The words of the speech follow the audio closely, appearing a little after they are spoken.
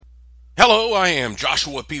Hello, I am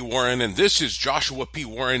Joshua P. Warren, and this is Joshua P.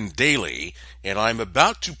 Warren Daily, and I'm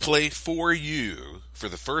about to play for you, for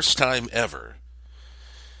the first time ever,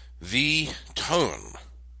 the tone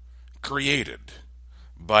created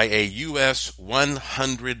by a U.S.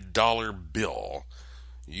 $100 bill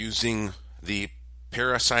using the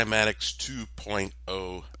Paracymatics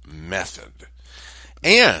 2.0 method,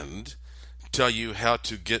 and tell you how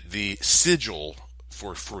to get the sigil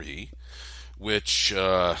for free, which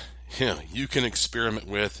you can experiment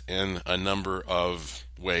with in a number of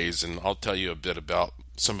ways, and I'll tell you a bit about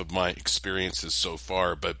some of my experiences so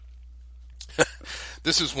far, but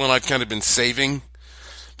this is one I've kind of been saving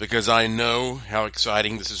because I know how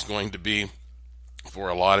exciting this is going to be for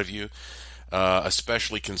a lot of you,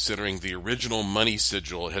 especially considering the original money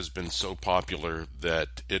sigil has been so popular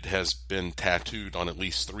that it has been tattooed on at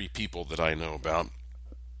least 3 people that I know about.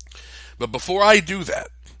 But before I do that,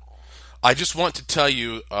 I just want to tell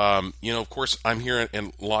you, of course, I'm here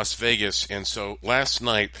in Las Vegas, and so last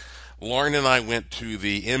night, Lauren and I went to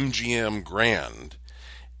the MGM Grand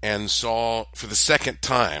and saw, for the second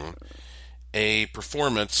time, a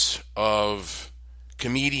performance of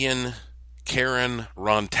comedian Karen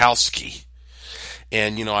Rontowski.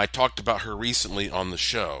 And, I talked about her recently on the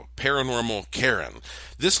show, Paranormal Karen.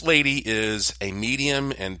 This lady is a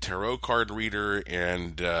medium and tarot card reader,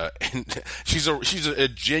 and she's a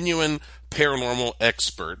genuine paranormal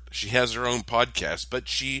expert. She has her own podcast, but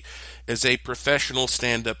she is a professional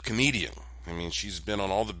stand-up comedian. I mean, she's been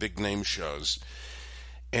on all the big-name shows.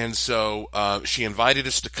 And so she invited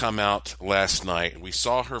us to come out last night. We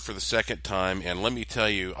saw her for the second time, and let me tell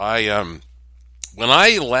you, when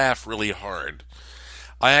I laugh really hard,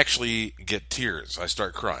 I actually get tears. I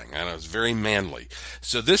start crying, and it's very manly.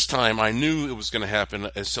 So this time, I knew it was going to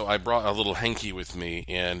happen, and so I brought a little hanky with me,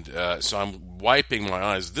 and so I'm wiping my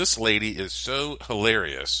eyes. This lady is so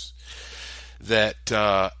hilarious that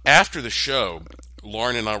after the show,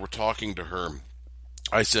 Lauren and I were talking to her.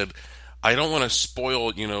 I said, I don't want to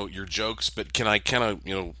spoil, your jokes, but can I kind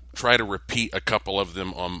of, try to repeat a couple of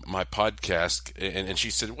them on my podcast? And she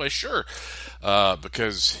said, well, sure.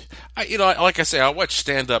 Because like I say, I watch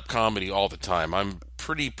stand-up comedy all the time. I'm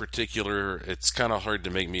pretty particular. It's kind of hard to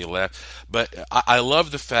make me laugh, but I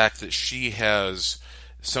love the fact that she has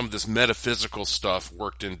some of this metaphysical stuff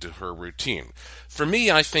worked into her routine. For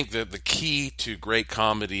me, I think that the key to great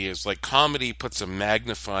comedy is like comedy puts a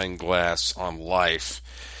magnifying glass on life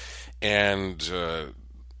and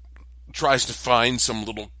tries to find some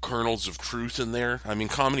little kernels of truth in there. I mean,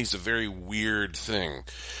 comedy's a very weird thing.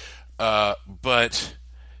 So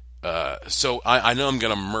I know I'm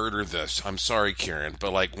going to murder this. I'm sorry, Karen,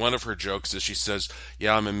 but like one of her jokes is she says,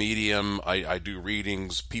 yeah, I'm a medium. I do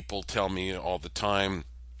readings. People tell me all the time.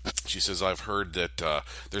 She says, I've heard that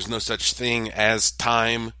there's no such thing as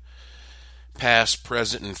time. Past,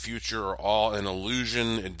 present, and future are all an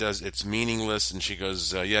illusion. It's meaningless. And she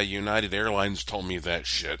goes, yeah, United Airlines told me that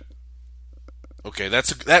shit. Okay,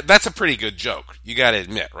 that's a pretty good joke. You got to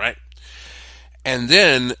admit, right? And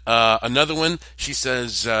then another one, she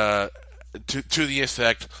says to the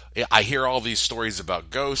effect, I hear all these stories about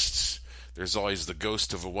ghosts. There's always the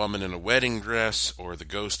ghost of a woman in a wedding dress or the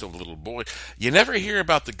ghost of a little boy. You never hear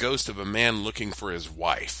about the ghost of a man looking for his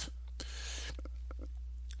wife.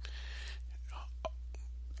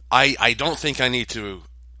 I don't think I need to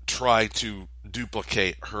try to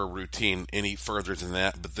duplicate her routine any further than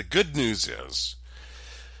that, but the good news is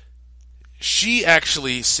she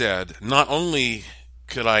actually said, not only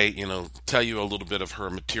could I, tell you a little bit of her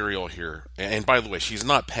material here, and by the way, she's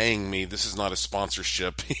not paying me. This is not a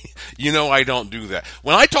sponsorship. I don't do that.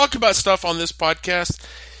 When I talk about stuff on this podcast,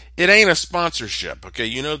 it ain't a sponsorship, okay?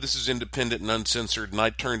 This is independent and uncensored, and I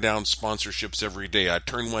turn down sponsorships every day. I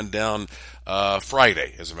turned one down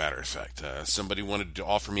Friday, as a matter of fact. Somebody wanted to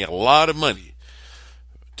offer me a lot of money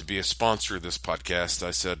to be a sponsor of this podcast.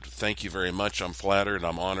 I said, thank you very much. I'm flattered.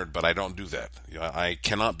 I'm honored, but I don't do that. I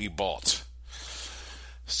cannot be bought.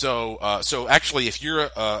 So actually, if you're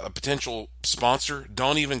a potential sponsor,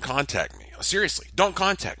 don't even contact me. Seriously, don't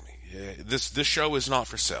contact me. This show is not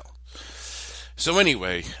for sale. So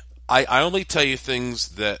anyway, I only tell you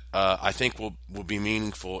things that I think will be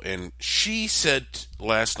meaningful. And she said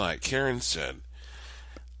last night, Karen said,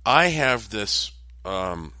 I have this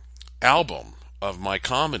album of my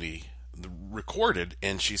comedy recorded,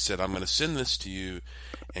 and she said, I'm going to send this to you,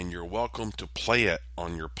 and you're welcome to play it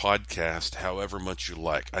on your podcast however much you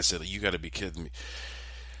like. I said, you got to be kidding me.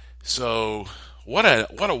 So what a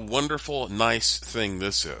wonderful, nice thing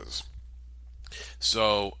this is.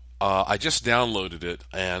 So I just downloaded it,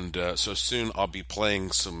 and so soon I'll be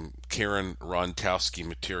playing some Karen Rontowski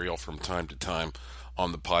material from time to time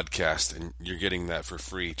on the podcast, and you're getting that for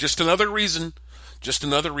free. Just another reason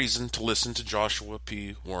to listen to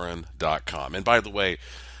JoshuaPWarren.com. And by the way,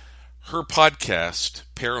 her podcast,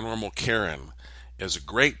 Paranormal Karen, is a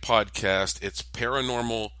great podcast. It's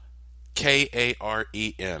Paranormal Karen,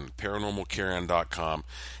 ParanormalKaren.com.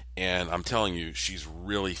 And I'm telling you, she's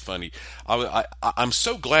really funny. I'm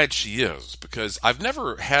so glad she is, because I've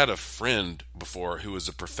never had a friend before who is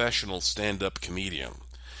a professional stand-up comedian,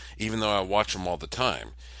 even though I watch them all the time.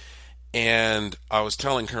 And I was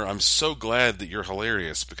telling her, I'm so glad that you're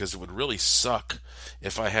hilarious, because it would really suck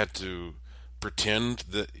if I had to pretend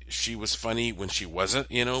that she was funny when she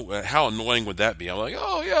wasn't. How annoying would that be? I'm like,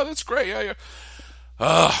 oh yeah, that's great, yeah.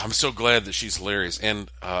 I'm so glad that she's hilarious. And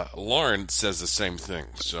Lauren says the same thing.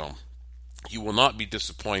 So you will not be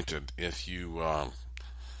disappointed if you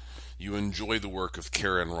enjoy the work of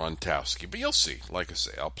Karen Rontowski. But you'll see. Like I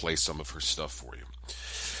say, I'll play some of her stuff for you.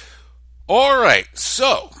 All right,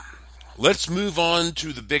 so let's move on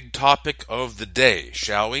to the big topic of the day,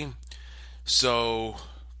 shall we? So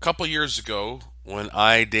a couple years ago, when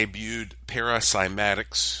I debuted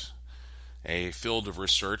Paracymatics, a field of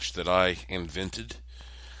research that I invented,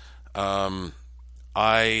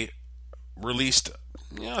 I released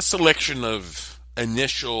a selection of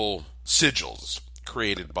initial sigils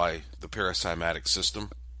created by the Paracymatic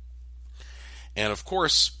system. And of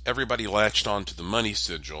course, everybody latched on to the money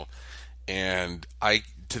sigil. And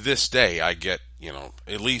to this day, I get,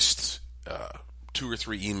 at least 2 or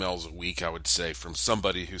 3 emails a week, I would say, from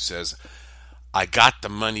somebody who says, I got the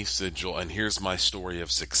money sigil and here's my story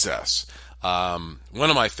of success. One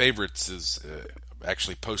of my favorites is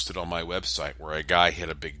actually posted on my website, where a guy hit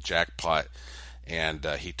a big jackpot, and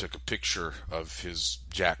he took a picture of his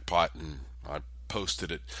jackpot, and I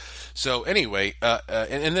posted it. So anyway,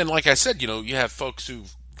 and then like I said, you have folks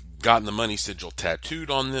who've gotten the money sigil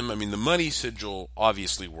tattooed on them. I mean, the money sigil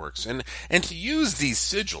obviously works, and to use these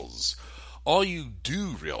sigils, all you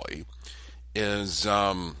do really is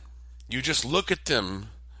you just look at them.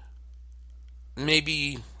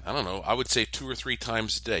 Maybe, I don't know, I would say 2 or 3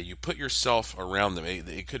 times a day. You put yourself around them.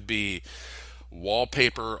 It could be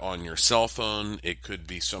wallpaper on your cell phone. It could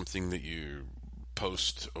be something that you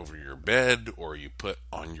post over your bed, or you put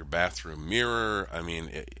on your bathroom mirror. I mean,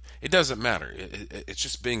 it doesn't matter. It's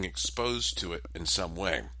just being exposed to it in some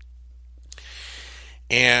way.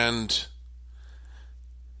 And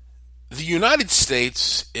the United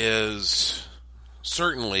States is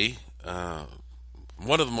certainly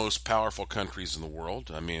one of the most powerful countries in the world.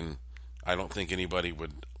 I mean, I don't think anybody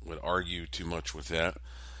would argue too much with that.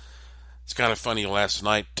 It's kind of funny, last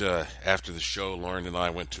night after the show, Lauren and I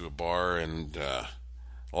went to a bar, and a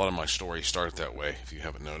lot of my stories start that way, if you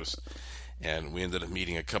haven't noticed. And we ended up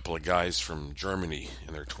meeting a couple of guys from Germany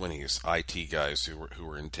in their 20s, IT guys who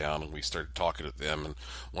were in town, and we started talking to them, and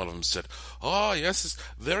one of them said, oh, yes, it's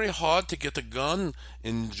very hard to get a gun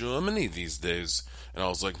in Germany these days. And I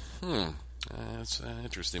was like, that's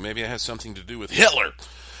interesting. Maybe it has something to do with Hitler.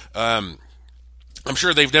 I'm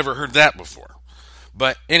sure they've never heard that before.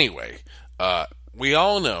 But anyway, we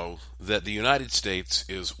all know that the United States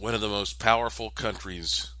is one of the most powerful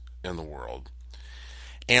countries in the world.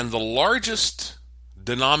 And the largest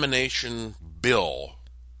denomination bill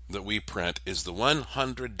that we print is the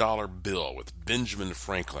 $100 bill with Benjamin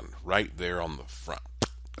Franklin right there on the front.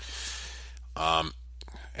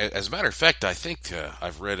 As a matter of fact, I think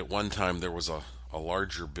I've read at one time there was a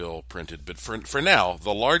larger bill printed. But for now,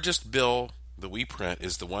 the largest bill that we print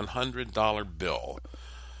is the $100 bill.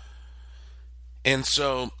 And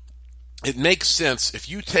so it makes sense, if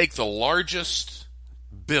you take the largest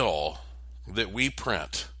bill that we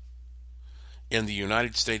print in the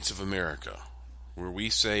United States of America, where we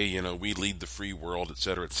say, we lead the free world,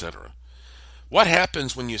 etc., etc., what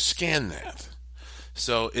happens when you scan that?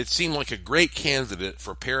 So it seemed like a great candidate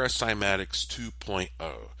for Paracymatics 2.0.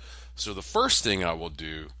 So the first thing I will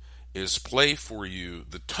do is play for you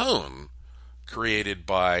the tone created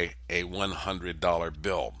by a $100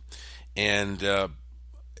 bill. And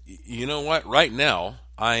you know what? Right now,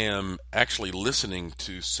 I am actually listening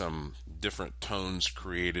to some different tones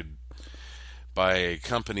created by a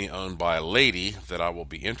company owned by a lady that I will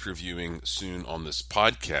be interviewing soon on this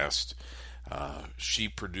podcast. She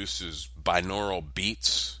produces binaural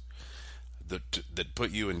beats that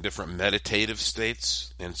put you in different meditative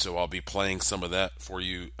states, and so I'll be playing some of that for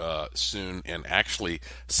you soon. And actually,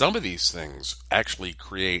 some of these things actually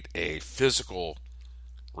create a physical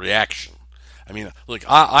reaction. I mean, look,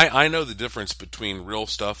 I know the difference between real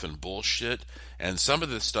stuff and bullshit, and some of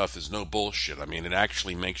this stuff is no bullshit. I mean, it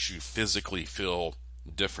actually makes you physically feel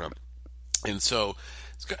different. And so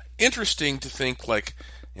it's interesting to think, like,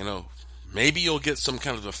 Maybe you'll get some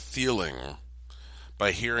kind of a feeling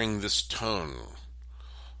by hearing this tone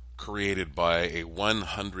created by a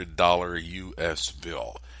 $100 US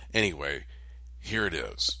bill. Anyway, here it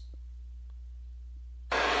is.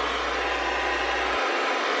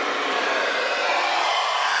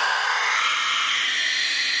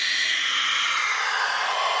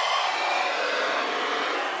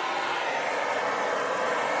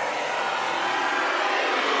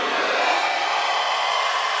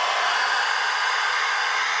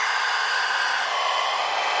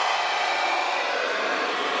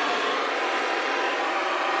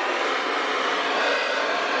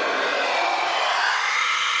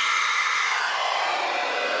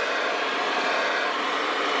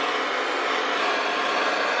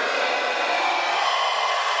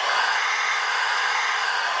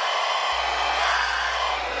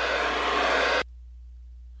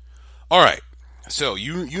 All right. So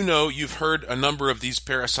you know you've heard a number of these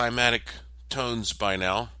paracymatic tones by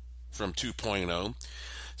now from 2.0.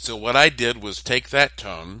 So what I did was take that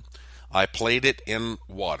tone, I played it in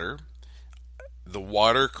water. The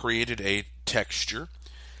water created a texture,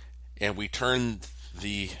 and we turned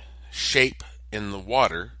the shape in the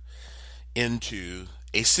water into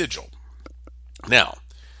a sigil. Now,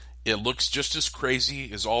 it looks just as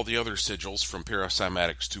crazy as all the other sigils from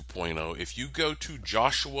Paracymatics 2.0. If you go to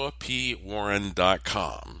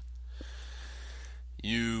joshuapwarren.com,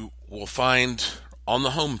 you will find on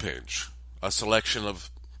the homepage a selection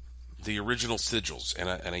of the original sigils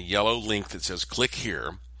and a yellow link that says click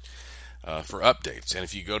here for updates. And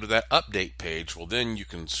if you go to that update page, well, then you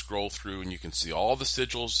can scroll through and you can see all the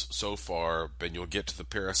sigils so far, and you'll get to the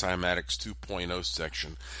Paracymatics 2.0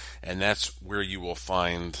 section, and that's where you will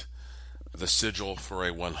find the sigil for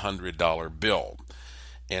a $100 bill.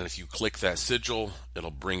 And if you click that sigil, it'll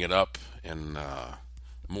bring it up in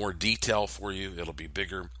more detail for you. It'll be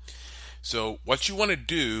bigger. So what you want to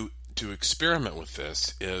do to experiment with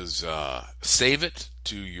this is save it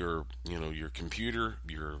to your computer,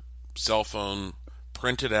 your cell phone,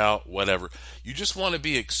 print it out, whatever. You just want to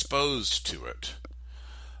be exposed to it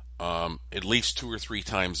at least 2 or 3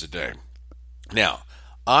 times a day. Now,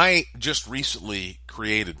 I just recently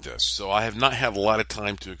created this, so I have not had a lot of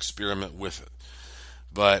time to experiment with it.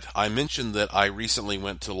 But I mentioned that I recently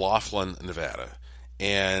went to Laughlin, Nevada,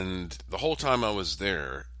 and the whole time I was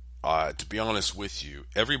there, to be honest with you,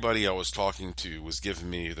 everybody I was talking to was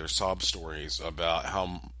giving me their sob stories about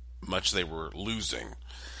how much they were losing.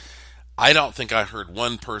 I don't think I heard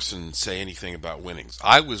one person say anything about winnings.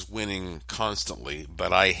 I was winning constantly,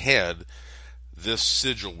 but I had this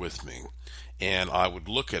sigil with me, and I would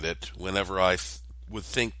look at it whenever I would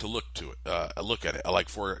think to look at it. Like,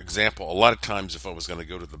 for example, a lot of times if I was going to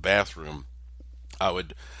go to the bathroom, I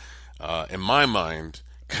would, in my mind,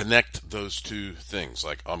 connect those two things.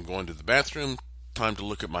 Like, I'm going to the bathroom, time to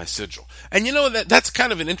look at my sigil. And you know, that's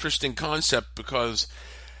kind of an interesting concept, because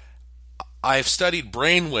I've studied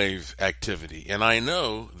brainwave activity, and I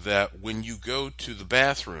know that when you go to the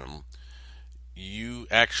bathroom, you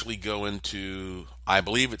actually go into, I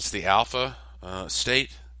believe it's the alpha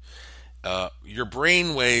state. Your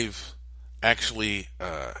brainwave actually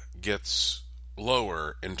gets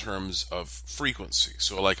lower in terms of frequency.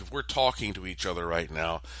 So, like, if we're talking to each other right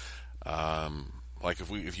now, like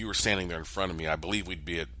if you were standing there in front of me, I believe we'd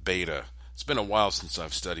be at beta. It's been a while since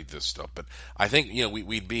I've studied this stuff, but I think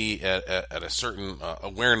we'd be at a certain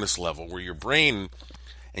awareness level where your brain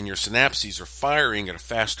and your synapses are firing at a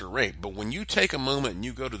faster rate. But when you take a moment and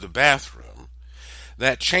you go to the bathroom,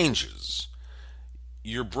 that changes.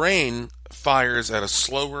 Your brain fires at a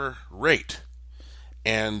slower rate,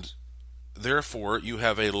 and therefore you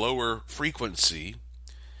have a lower frequency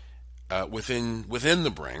within the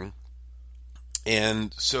brain,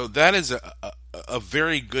 and so that is a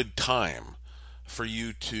very good time for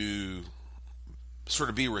you to sort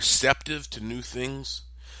of be receptive to new things.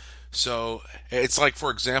 So it's like, for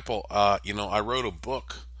example, I wrote a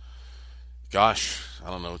book, gosh, I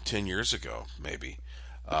don't know, 10 years ago maybe,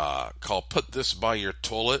 called Put This By Your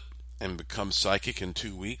Toilet and Become Psychic in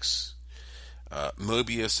 2 Weeks.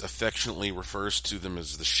 Mobius affectionately refers to them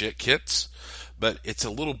as the shit kits, but it's a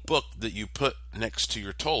little book that you put next to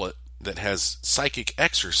your toilet that has psychic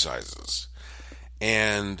exercises.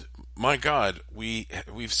 And my God,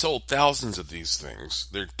 we've sold thousands of these things.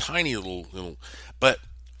 They're tiny little, but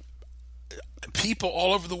people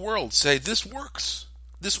all over the world say this works.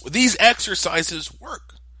 These exercises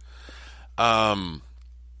work.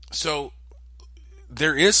 So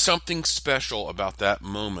there is something special about that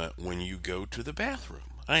moment when you go to the bathroom.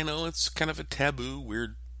 I know it's kind of a taboo,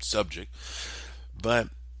 weird subject, but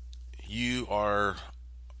you are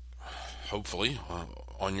hopefully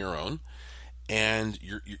on your own, and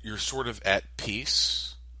you're sort of at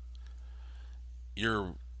peace.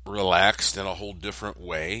 You're relaxed in a whole different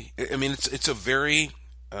way. I mean, it's a very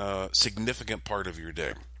significant part of your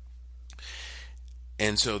day.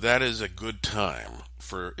 And so that is a good time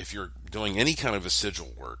for, if you're doing any kind of a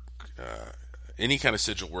sigil work,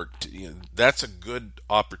 that's a good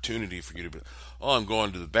opportunity for you to be, oh, I'm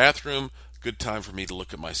going to the bathroom, good time for me to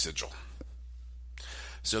look at my sigil.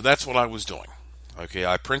 So that's what I was doing. Okay,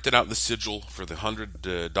 I printed out the sigil for the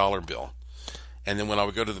 $100 bill. And then when I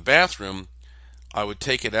would go to the bathroom, I would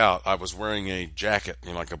take it out. I was wearing a jacket,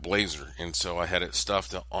 like a blazer, and so I had it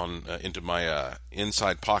stuffed on into my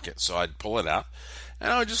inside pocket. So I'd pull it out,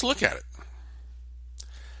 and I would just look at it.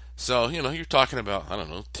 So, you're talking about,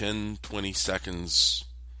 10, 20 seconds,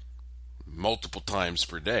 multiple times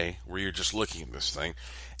per day, where you're just looking at this thing,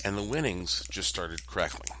 and the winnings just started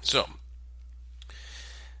crackling. So,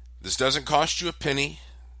 this doesn't cost you a penny.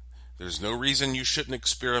 There's no reason you shouldn't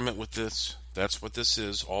experiment with this. That's what this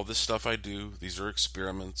is. All this stuff I do, these are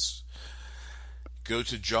experiments. Go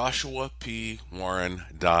to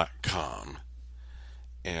joshuapwarren.com.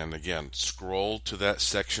 And again, scroll to that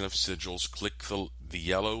section of sigils, click the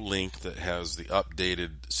yellow link that has the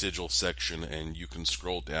updated sigil section, and you can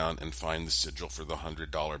scroll down and find the sigil for the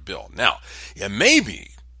 $100 bill. Now, it may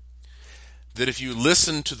be that if you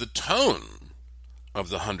listen to the tone of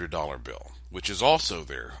the $100 bill, which is also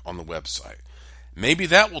there on the website, maybe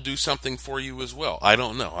that will do something for you as well. I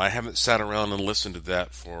don't know. I haven't sat around and listened to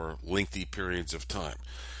that for lengthy periods of time.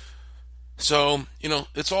 So,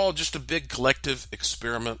 it's all just a big collective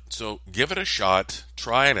experiment. So give it a shot,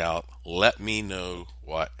 try it out, let me know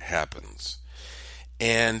what happens.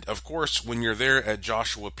 And of course, when you're there at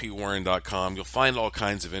joshuapwarren.com, you'll find all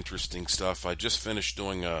kinds of interesting stuff. I just finished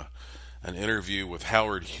doing an interview with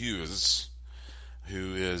Howard Hughes,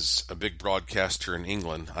 who is a big broadcaster in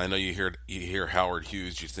England. I know you hear Howard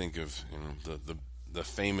Hughes, you think of the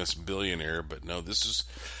famous billionaire, but no, this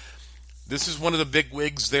is one of the big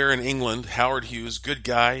wigs there in England. Howard Hughes, good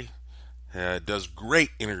guy, does great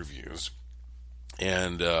interviews,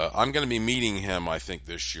 and I'm going to be meeting him, I think,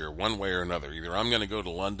 this year, one way or another. Either I'm going to go to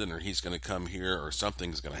London, or he's going to come here, or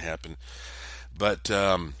something's going to happen. But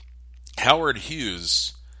Howard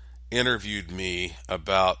Hughes interviewed me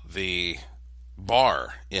about the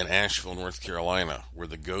bar in Asheville, North Carolina, where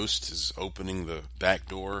the ghost is opening the back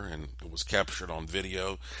door, and it was captured on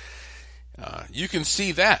video. You can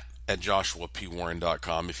see that at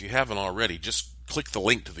joshuapwarren.com. If you haven't already, just click the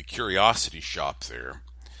link to the Curiosity Shop there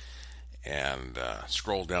and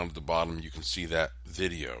scroll down to the bottom. You can see that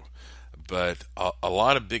video. But a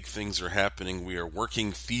lot of big things are happening. We are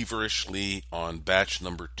working feverishly on batch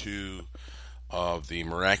number 2 of the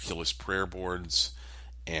Miraculous Prayer Boards,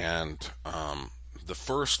 and the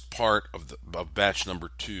first part of batch number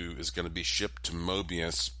 2 is going to be shipped to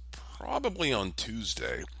Mobius probably on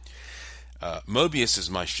Tuesday. Mobius is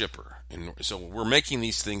my shipper, and so we're making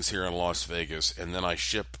these things here in Las Vegas, and then I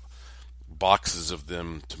ship boxes of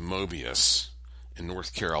them to Mobius in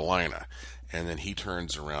North Carolina, and then he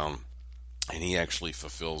turns around and he actually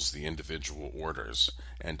fulfills the individual orders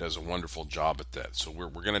and does a wonderful job at that. So we're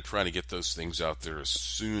going to try to get those things out there as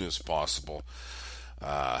soon as possible.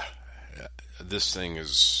 This thing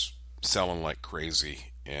is selling like crazy,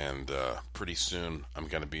 and pretty soon I'm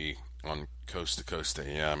going to be on Coast to Coast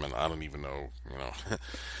AM, and I don't even know,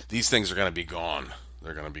 these things are going to be gone.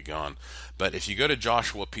 They're going to be gone. But if you go to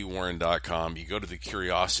joshuapwarren.com, you go to the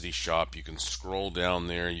Curiosity Shop, you can scroll down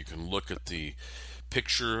there, you can look at the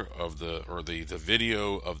picture of the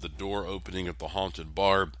video of the door opening at the haunted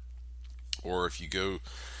bar, or if you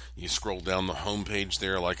scroll down the homepage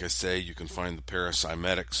there, like I say, you can find the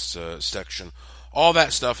Paracymetics section. All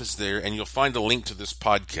that stuff is there, and you'll find a link to this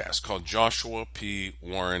podcast called Joshua P.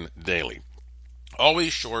 Warren Daily.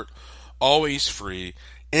 Always short, always free,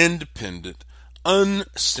 independent,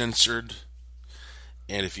 uncensored.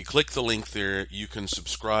 And if you click the link there, you can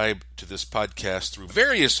subscribe to this podcast through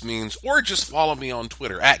various means, or just follow me on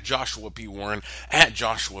Twitter at Joshua P. Warren, and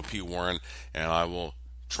I will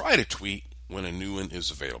try to tweet when a new one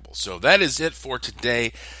is available. So that is it for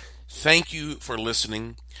today. Thank you for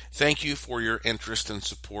listening. Thank you for your interest and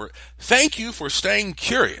support. Thank you for staying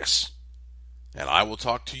curious. And I will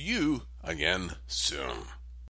talk to you again soon.